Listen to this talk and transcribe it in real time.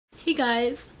Hey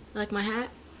guys, like my hat?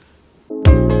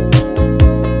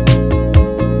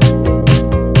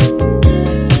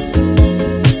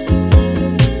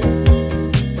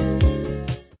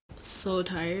 So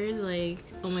tired, like,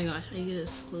 oh my gosh, I need to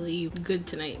sleep good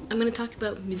tonight. I'm gonna talk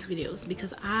about music videos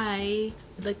because I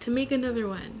would like to make another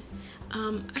one.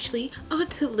 Actually, I'll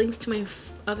put links to my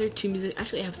other two music.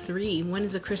 Actually, I have three. One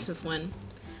is a Christmas one.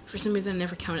 For some reason, I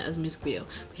never count it as a music video.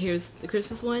 But here's the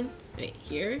Christmas one, right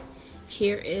here.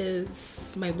 Here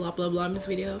is my blah blah blah music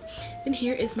video. Then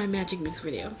here is my magic music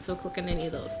video. So click on any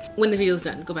of those. When the video is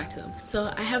done, go back to them.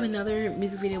 So I have another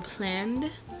music video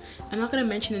planned. I'm not gonna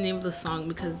mention the name of the song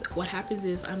because what happens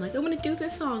is I'm like, I'm gonna do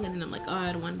this song, and then I'm like, oh,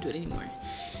 I don't want to do it anymore.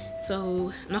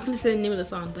 So I'm not gonna say the name of the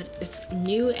song, but it's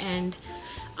new, and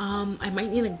I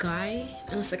might need a guy,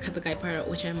 unless I cut the guy part out,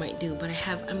 which I might do. But I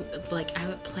have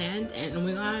it planned, and oh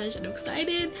my gosh, I'm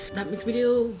excited. That music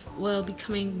video will be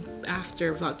coming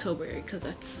after Vlogtober because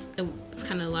it's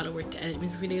kind of a lot of work to edit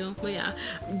music video. But yeah,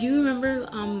 do you remember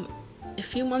a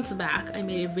few months back I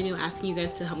made a video asking you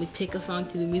guys to help me pick a song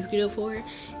to do a music video for,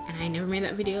 and I never made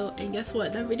that video, and guess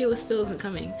what, that video still isn't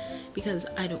coming because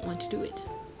I don't want to do it.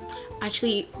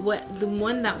 Actually, the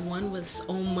one that won was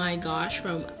Oh My Gosh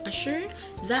from Usher.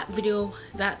 That video,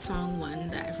 that song one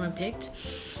that everyone picked,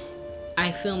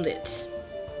 I filmed it.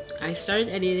 I started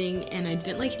editing and I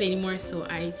didn't like it anymore, so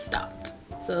I stopped.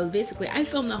 So basically I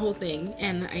filmed the whole thing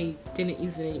and I didn't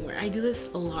use it anymore. I do this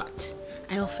a lot.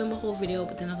 I'll film a whole video,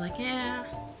 but then I'm like, yeah,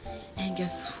 and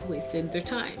guess who wasted their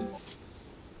time?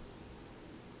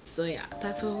 So yeah,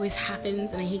 that's what always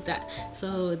happens, and I hate that.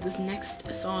 So this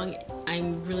next song, I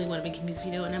really want to make a music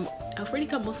video, and I've already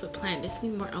got most of it planned. I just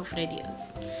need more outfit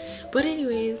ideas. But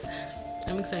anyways,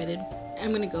 I'm excited.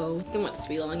 I'm gonna go. Don't want this to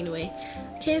be long anyway.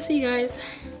 Okay, I'll see you guys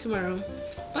tomorrow.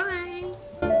 Bye!